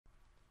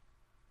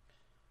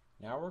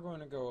Now we're going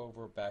to go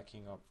over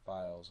backing up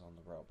files on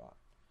the robot.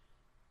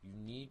 You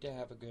need to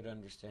have a good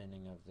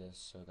understanding of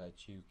this so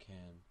that you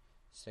can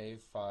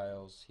save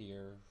files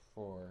here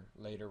for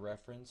later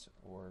reference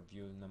or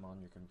viewing them on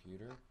your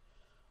computer,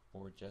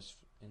 or just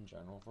in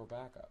general for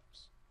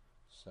backups.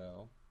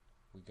 So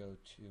we go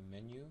to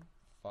Menu,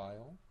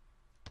 File,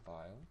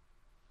 File,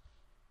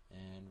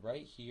 and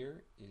right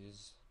here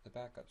is the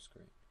backup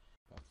screen.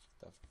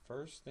 The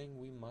first thing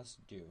we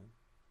must do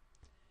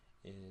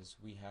is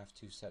we have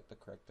to set the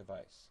correct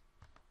device.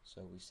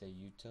 So we say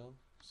util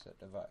set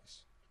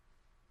device.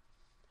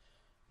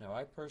 Now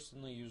I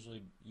personally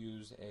usually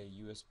use a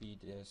USB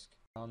disk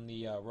on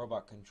the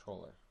robot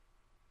controller.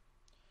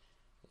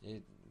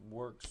 It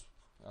works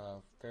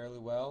fairly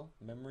well.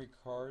 Memory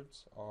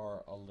cards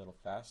are a little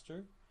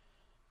faster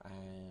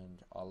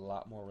and a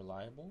lot more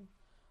reliable.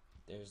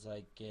 There's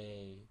like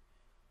a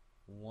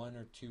 1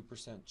 or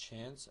 2%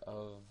 chance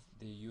of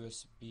the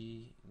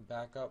USB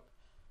backup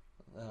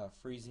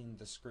freezing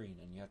the screen,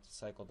 and you have to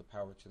cycle the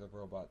power to the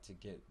robot to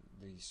get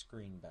the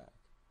screen back.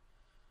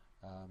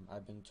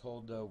 I've been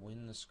told though,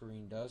 when the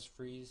screen does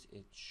freeze,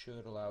 it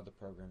should allow the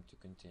program to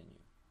continue.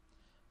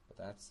 But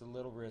that's the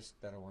little risk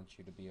that I want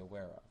you to be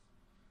aware of.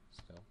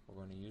 So we're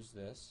going to use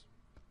this.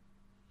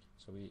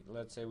 So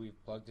let's say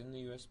we've plugged in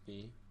the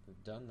USB,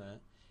 we've done that.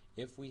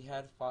 If we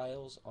had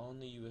files on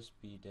the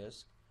USB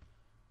disk,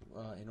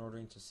 in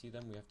order to see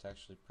them, we have to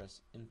actually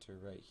press enter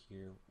right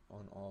here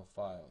on all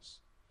files.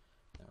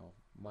 Now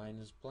mine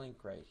is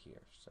blank right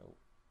here, so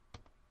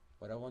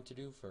what I want to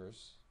do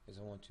first is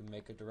I want to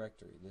make a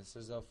directory. This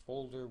is a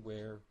folder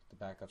where the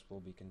backups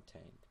will be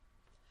contained.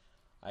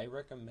 I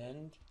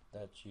recommend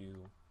that you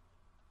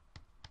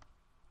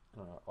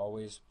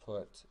always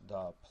put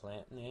the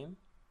plant name.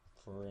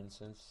 For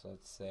instance,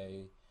 let's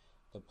say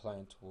the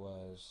plant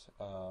was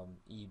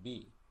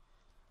EB,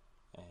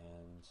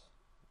 and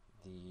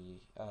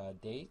the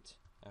date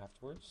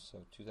afterwards, so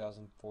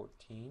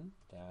 2014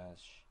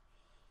 dash,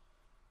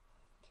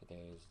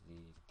 today is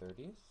the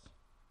 30th,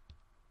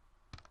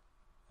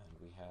 and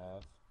we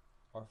have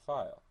our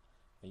file.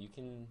 Now you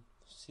can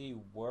see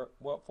what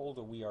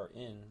folder we are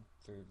in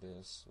through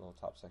this little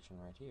top section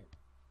right here.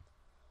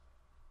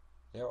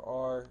 There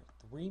are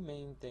three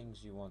main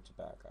things you want to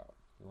back up.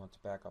 You want to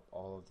back up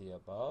all of the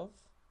above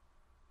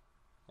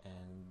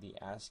and the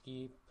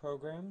Ascii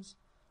programs,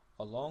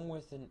 along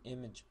with an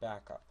image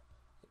backup.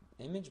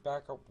 Image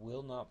backup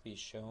will not be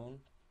shown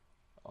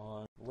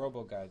on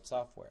RoboGuide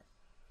software.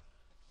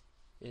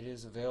 It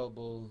is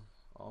available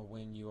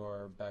when you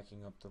are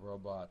backing up the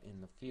robot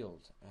in the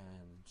field,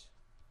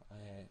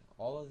 and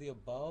all of the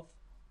above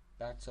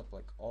backs up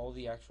like all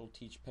the actual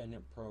teach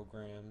pendant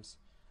programs,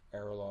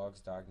 error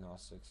logs,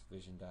 diagnostics,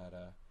 vision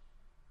data,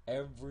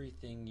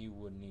 everything you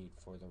would need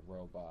for the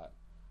robot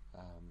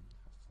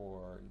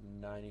for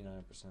 99%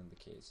 of the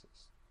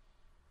cases.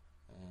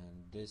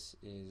 And this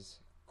is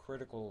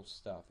critical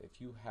stuff.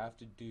 If you have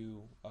to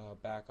do a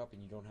backup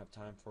and you don't have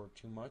time for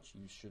too much,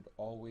 you should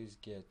always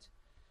get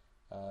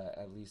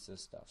at least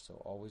this stuff.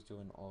 So always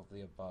doing all of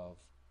the above.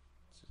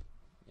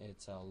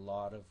 It's a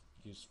lot of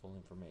useful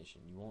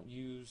information. You won't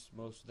use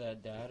most of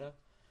that data,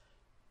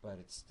 but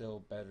it's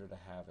still better to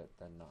have it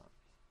than not.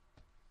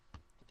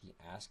 The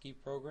Ascii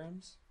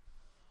programs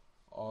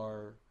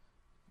are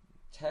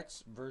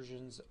text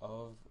versions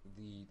of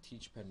the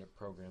teach pendant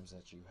programs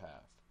that you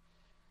have.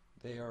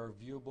 They are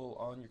viewable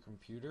on your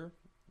computer.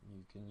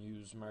 You can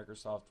use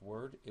Microsoft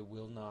Word. It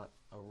will not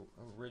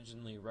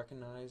originally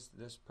recognize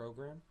this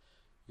program.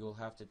 You'll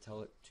have to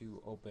tell it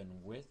to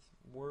open with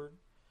Word,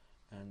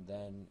 and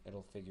then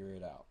it'll figure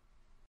it out.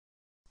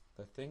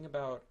 The thing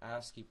about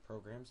Ascii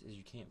programs is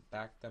you can't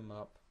back them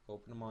up,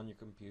 open them on your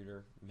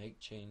computer, make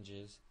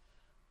changes,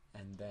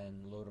 and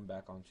then load them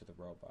back onto the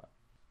robot.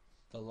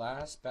 The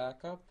last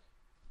backup,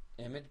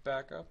 image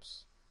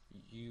backups,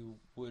 you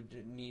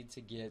would need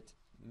to get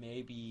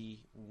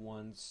maybe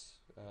once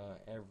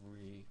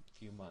every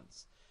few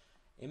months.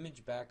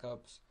 Image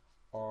backups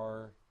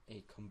are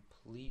a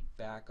complete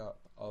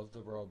backup of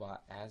the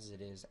robot as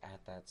it is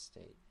at that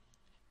state.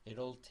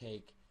 It'll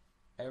take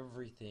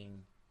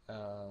everything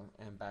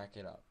and back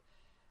it up.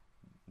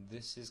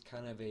 This is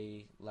kind of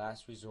a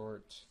last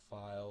resort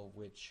file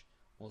which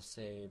will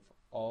save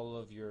all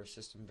of your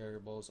system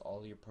variables,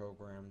 all your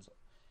programs,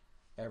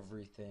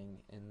 everything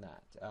in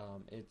that.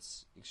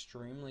 It's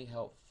extremely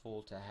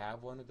helpful to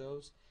have one of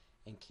those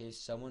in case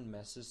someone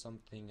messes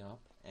something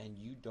up and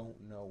you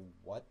don't know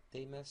what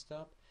they messed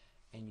up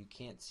and you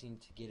can't seem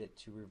to get it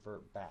to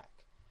revert back.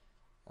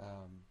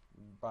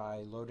 By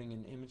loading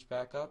an image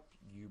backup,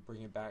 you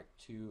bring it back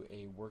to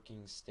a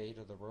working state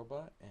of the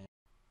robot, and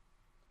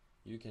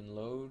you can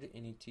load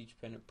any teach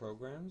pendant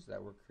programs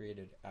that were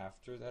created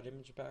after that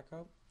image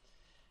backup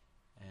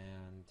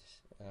and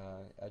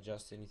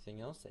adjust anything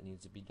else that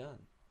needs to be done.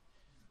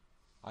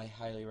 I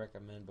highly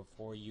recommend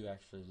before you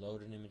actually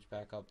load an image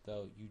backup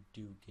though, you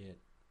do get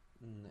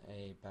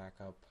a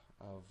backup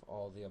of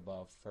all the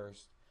above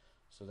first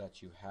so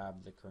that you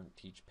have the current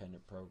teach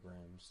pendant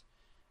programs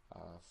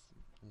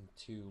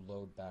to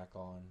load back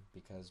on,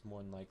 because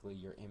more than likely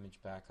your image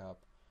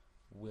backup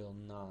will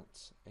not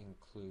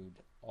include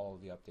all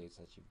the updates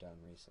that you've done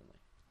recently.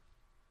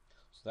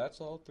 So that's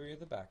all 3 of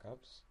the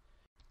backups.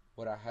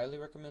 What I highly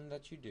recommend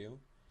that you do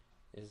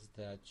is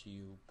that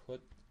you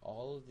put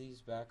all of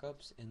these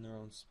backups in their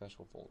own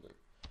special folder.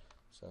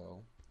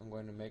 So I'm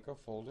going to make a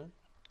folder,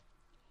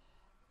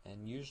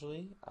 and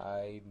usually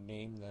I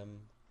name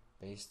them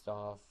based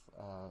off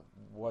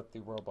what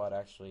the robot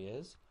actually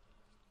is.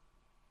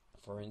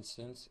 For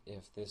instance,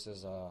 if this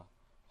is a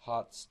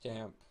hot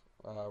stamp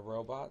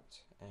robot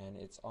and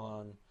it's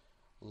on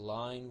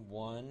line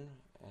 1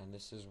 and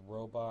this is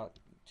robot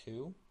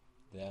 2,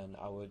 then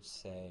I would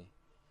say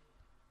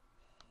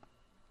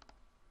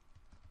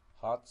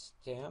hot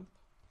stamp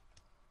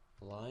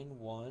line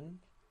 1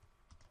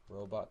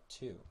 robot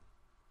 2.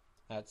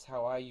 That's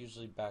how I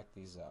usually back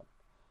these up.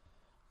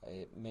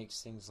 It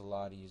makes things a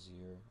lot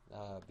easier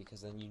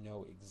because then you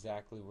know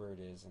exactly where it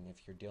is, and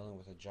if you're dealing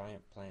with a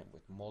giant plant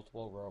with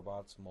multiple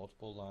robots,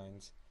 multiple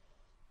lines,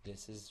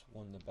 this is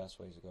one of the best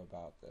ways to go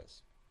about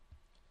this.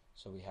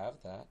 So we have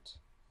that,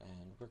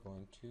 and we're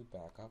going to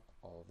back up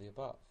all of the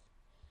above.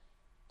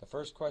 The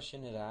first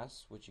question it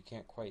asks, which you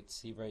can't quite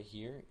see right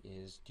here,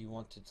 is do you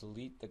want to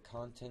delete the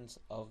contents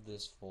of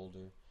this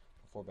folder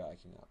before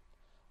backing up?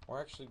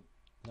 We're actually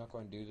not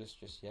going to do this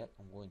just yet.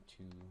 I'm going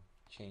to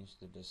change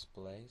the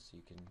display so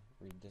you can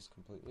read this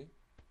completely.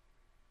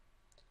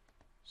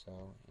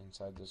 So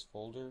inside this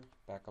folder,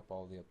 back up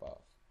all the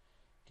above.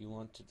 Do you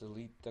want to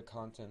delete the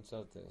contents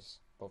of this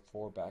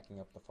before backing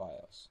up the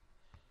files?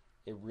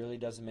 It really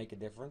doesn't make a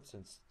difference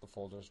since the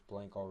folder is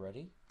blank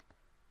already.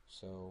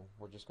 So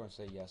we're just going to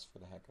say yes for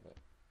the heck of it.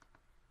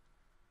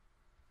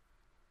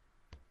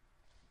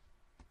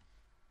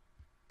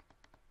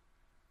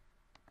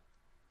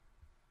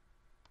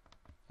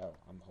 Oh,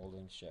 I'm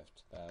holding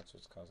shift. That's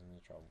what's causing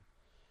the trouble.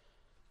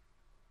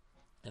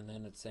 And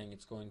then it's saying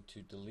it's going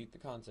to delete the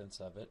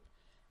contents of it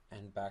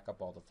and back up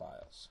all the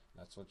files.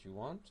 That's what you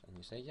want, and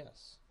you say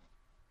yes.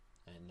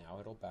 And now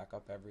it'll back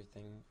up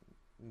everything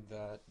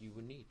that you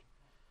would need.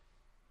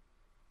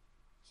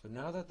 So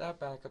now that that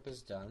backup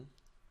is done,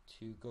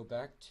 to go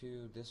back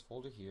to this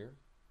folder here,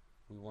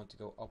 we want to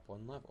go up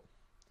 1 level.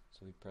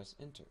 So we press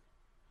enter.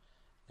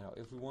 Now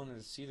if we wanted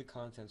to see the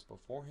contents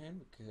beforehand,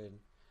 we could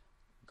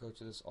go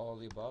to this all of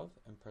the above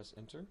and press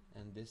enter,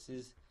 and this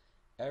is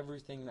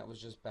everything that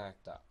was just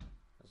backed up.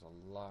 There's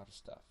a lot of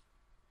stuff.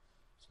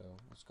 So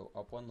let's go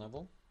up 1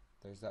 level.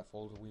 There's that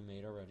folder we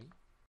made already.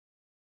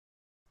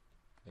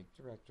 Make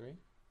directory.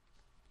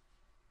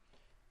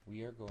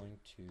 We are going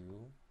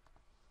to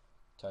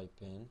type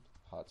in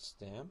hot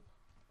stamp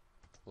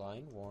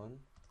line 1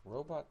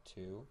 robot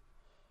 2,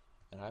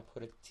 and I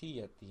put a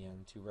T at the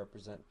end to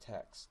represent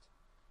text.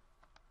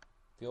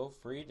 Feel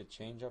free to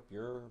change up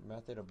your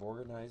method of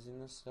organizing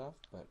this stuff,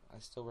 but I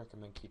still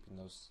recommend keeping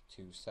those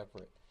two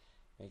separate.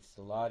 Makes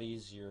it a lot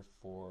easier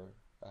for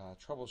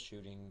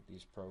troubleshooting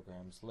these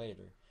programs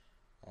later,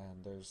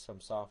 and there's some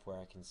software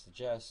I can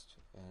suggest,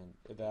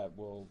 and that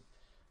will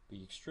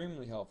be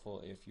extremely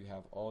helpful if you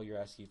have all your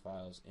Ascii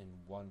files in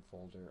one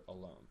folder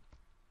alone.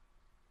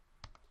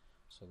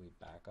 So we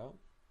back up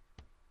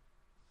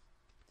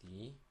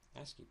the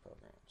Ascii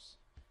Programs.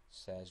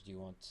 Says, do you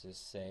want to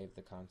save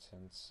the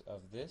contents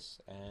of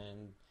this?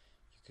 And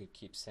you could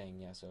keep saying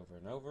yes over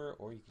and over,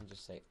 or you can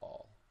just say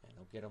all, and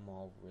it'll get them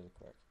all really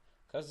quick.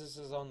 Because this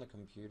is on the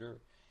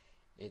computer,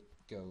 it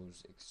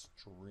goes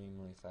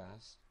extremely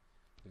fast.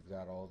 We've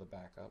got all the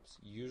backups.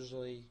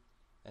 Usually,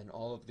 an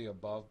all of the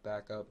above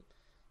backup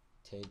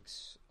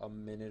takes a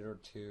minute or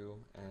two,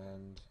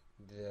 and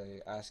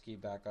the Ascii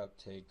backup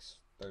takes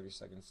 30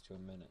 seconds to a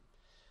minute.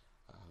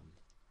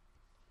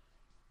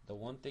 The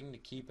one thing to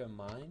keep in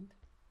mind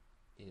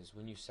is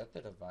when you set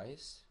the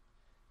device,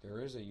 there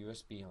is a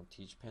USB on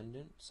Teach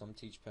Pendant. Some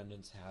Teach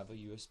Pendants have a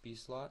USB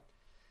slot.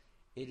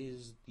 It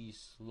is the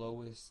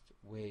slowest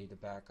way to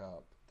back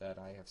up that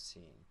I have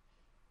seen.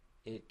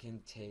 It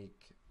can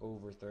take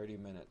over 30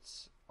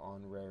 minutes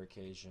on rare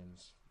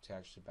occasions to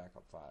actually back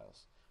up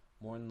files.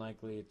 More than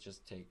likely it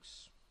just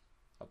takes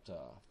up to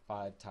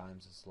 5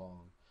 times as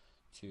long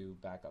to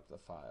back up the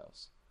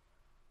files.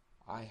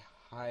 I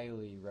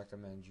highly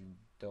recommend you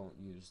don't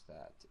use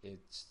that.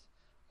 It's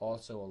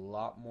also a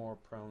lot more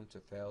prone to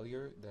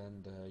failure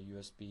than the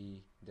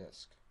USB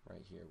disk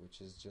right here, which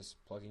is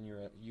just plugging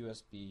your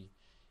USB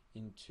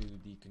into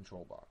the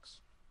control box.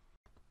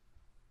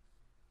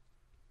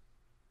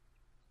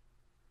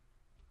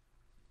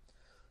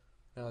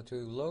 Now to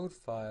load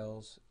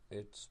files,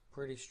 it's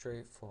pretty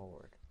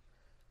straightforward.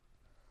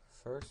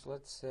 First,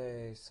 let's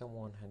say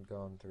someone had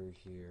gone through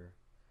here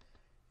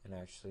and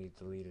actually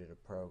deleted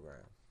a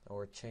program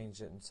or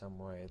changed it in some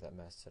way that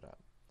messed it up.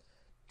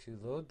 To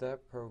load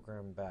that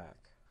program back,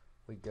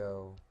 we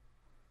go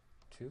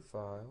to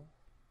File.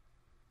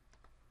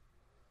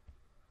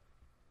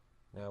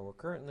 Now we're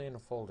currently in a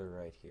folder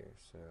right here,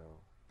 so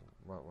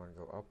we might want to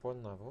go up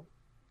 1 level.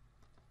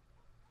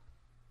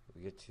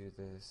 We get to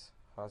this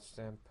hot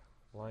stamp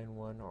line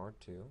 1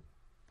 R2,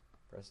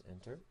 press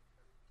enter,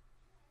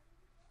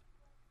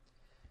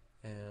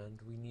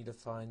 and we need to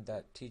find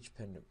that Teach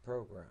Pendant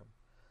program.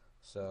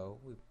 So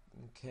we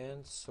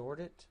can sort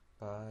it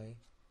by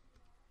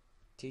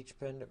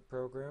teach-pendant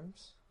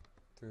programs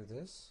through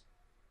this.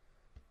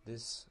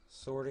 This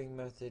sorting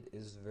method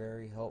is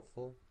very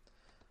helpful.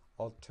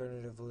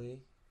 Alternatively,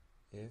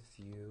 if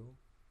you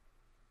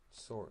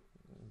sort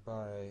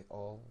by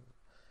all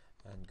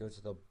and go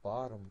to the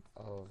bottom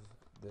of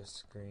this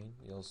screen,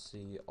 you'll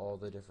see all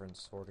the different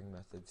sorting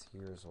methods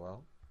here as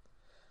well.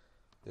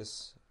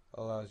 This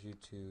allows you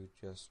to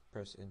just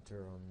press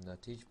enter on the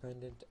teach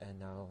pendant, and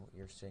now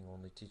you're seeing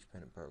only teach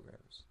pendant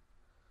programs.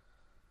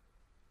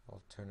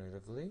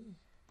 Alternatively,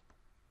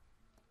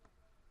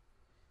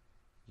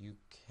 you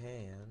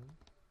can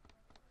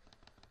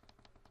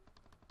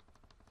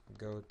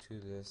go to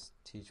this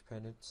teach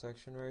pendant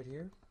section right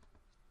here,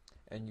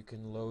 and you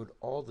can load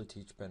all the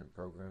teach pendant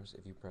programs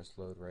if you press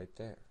load right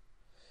there.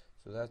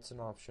 So that's an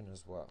option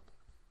as well.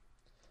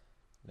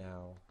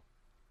 Now,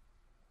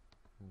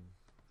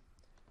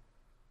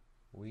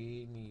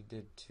 we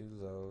needed to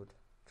load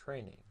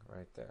training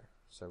right there.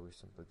 So we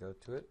simply go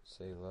to it,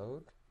 say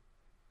load,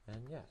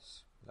 and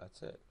yes,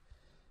 that's it.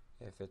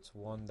 If it's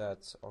one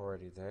that's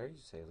already there, you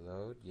say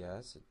load,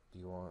 yes. Do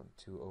you want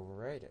to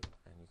overwrite it?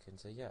 And you can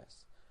say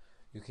yes.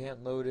 You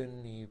can't load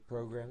any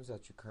programs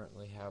that you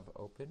currently have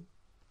open,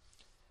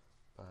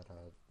 but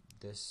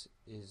this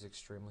is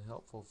extremely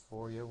helpful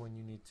for you when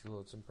you need to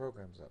load some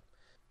programs up.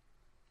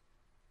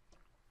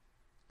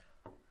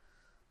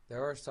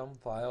 There are some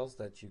files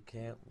that you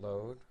can't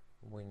load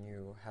when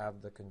you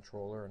have the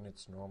controller in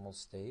its normal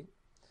state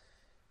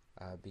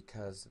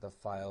because the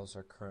files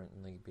are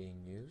currently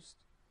being used.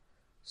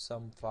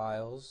 Some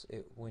files,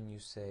 when you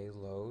say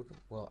load,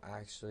 will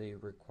actually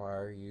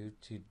require you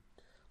to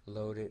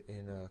load it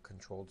in a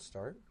controlled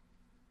start.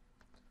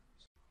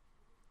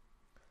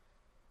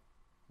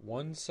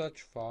 One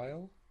such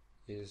file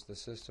is the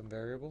system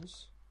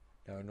variables.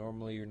 Now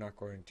normally you're not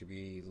going to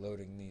be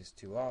loading these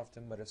too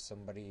often, but if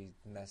somebody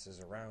messes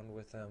around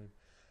with them,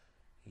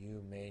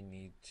 you may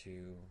need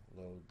to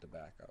load the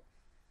backup.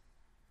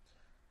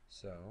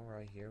 So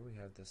right here we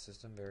have the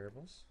system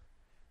variables.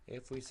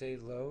 If we say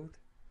load,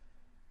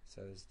 it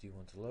says do you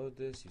want to load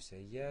this? You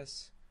say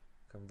yes.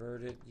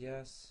 Convert it,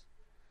 yes.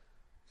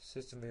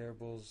 System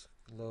variables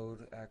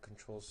load at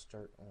control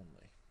start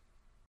only.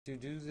 To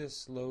do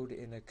this load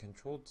in a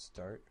controlled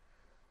start,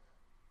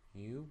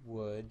 you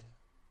would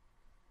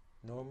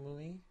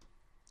normally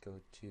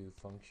go to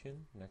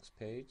function, next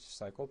page,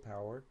 cycle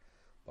power,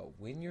 but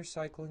when you're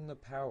cycling the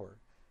power,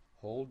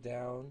 hold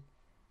down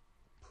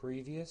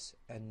previous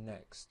and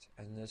next,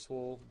 and this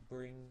will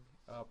bring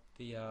up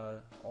the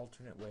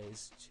alternate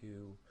ways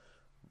to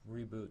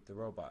reboot the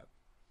robot.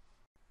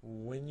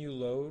 When you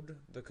load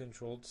the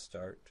controlled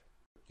start,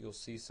 you'll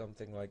see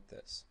something like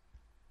this.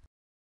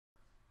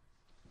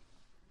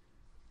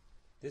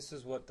 This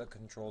is what the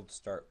controlled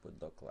start would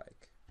look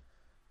like.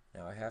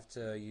 Now I have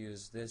to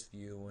use this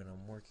view when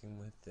I'm working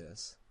with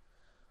this,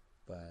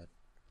 but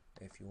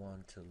if you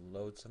want to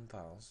load some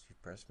files, you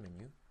press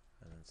menu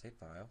and then say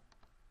file,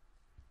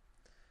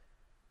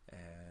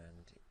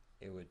 and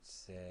it would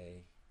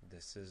say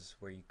this is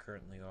where you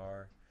currently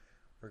are.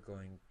 We're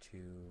going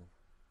to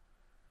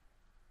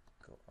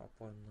go up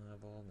one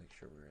level, make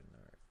sure we're in the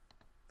right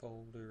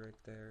folder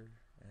right there,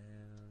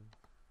 and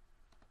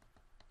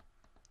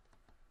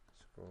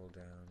scroll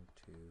down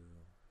to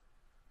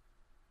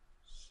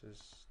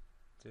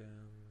system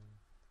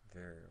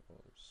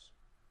variables.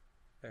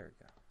 There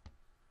we go.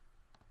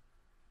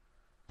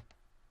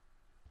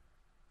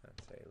 And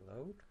say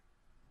load,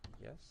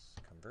 yes,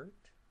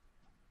 convert,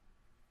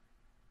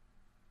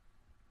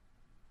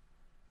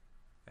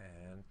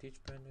 and teach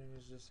pendant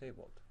is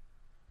disabled.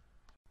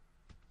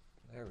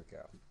 There we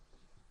go.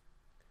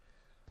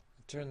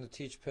 Turn the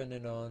teach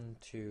pendant on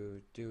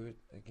to do it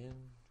again.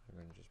 I'm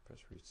going to just press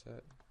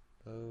reset.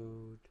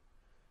 Load,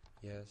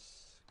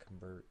 yes,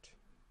 convert.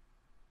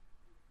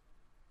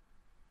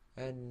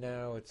 And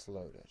now it's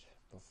loaded.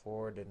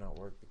 Before it did not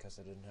work because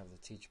I didn't have the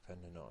teach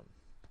pendant on.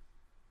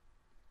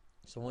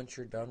 So once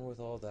you're done with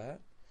all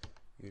that,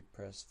 you'd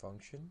press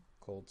function,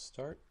 cold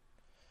start,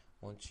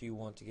 once you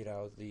want to get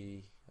out of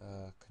the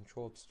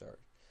controlled start.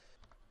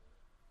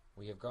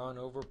 We have gone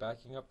over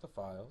backing up the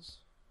files.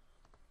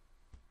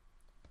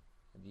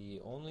 The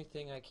only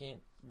thing I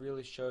can't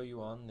really show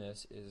you on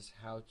this is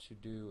how to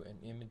do an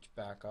image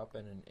backup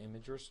and an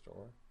image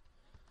restore.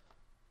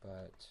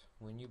 But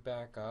when you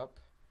back up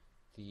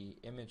the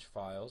image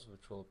files,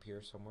 which will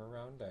appear somewhere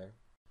around there,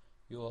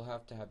 you will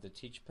have to have the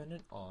teach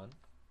pendant on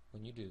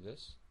when you do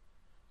this,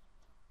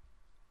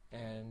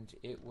 and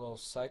it will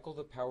cycle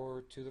the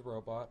power to the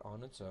robot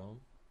on its own.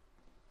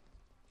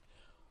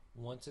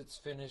 Once it's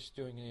finished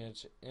doing an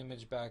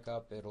image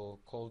backup,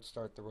 it'll cold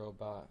start the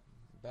robot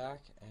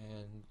back,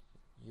 and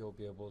you'll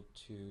be able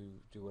to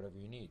do whatever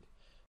you need.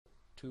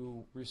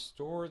 To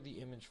restore the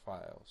image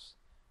files,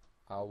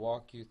 I'll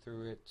walk you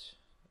through it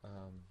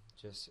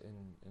just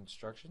in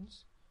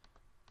instructions.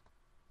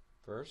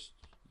 First,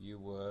 you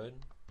would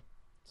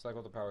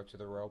cycle the power to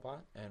the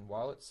robot, and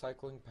while it's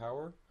cycling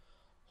power,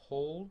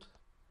 hold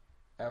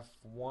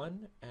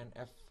F1 and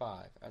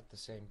F5 at the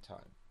same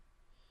time.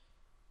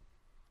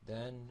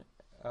 Then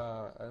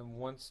and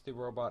once the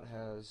robot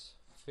has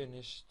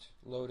finished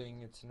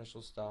loading its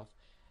initial stuff,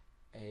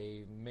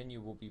 a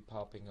menu will be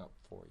popping up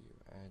for you,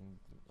 and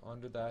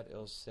under that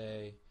it'll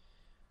say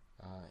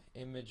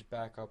image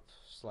backup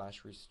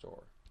 /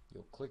 restore.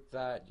 You'll click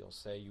that, you'll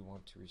say you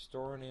want to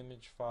restore an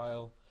image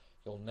file,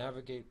 you'll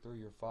navigate through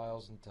your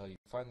files until you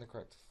find the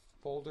correct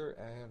folder,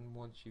 and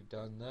once you've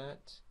done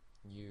that,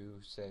 you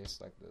say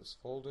select this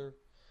folder.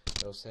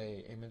 It'll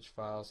say image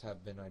files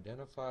have been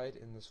identified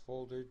in this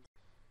folder.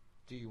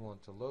 Do you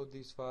want to load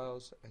these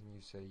files? And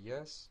you say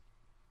yes.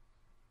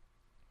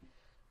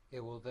 It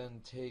will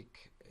then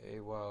take a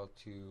while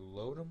to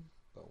load them,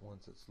 but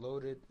once it's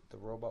loaded, the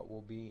robot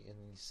will be in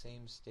the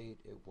same state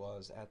it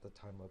was at the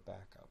time of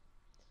backup.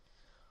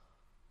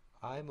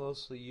 I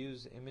mostly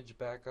use image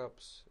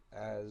backups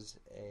as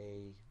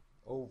a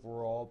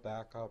overall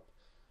backup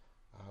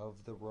of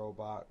the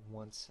robot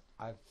once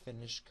I've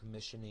finished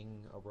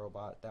commissioning a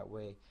robot. That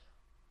way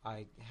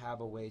I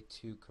have a way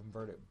to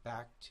convert it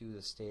back to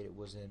the state it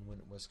was in when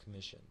it was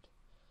commissioned.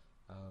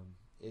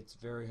 It's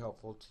very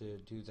helpful to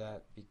do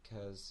that,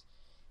 because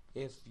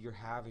if you're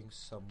having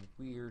some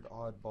weird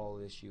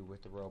oddball issue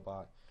with the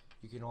robot,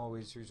 you can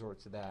always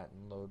resort to that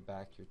and load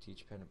back your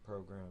teach-pendant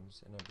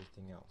programs and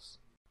everything else.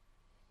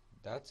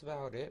 That's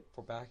about it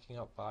for backing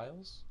up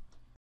files.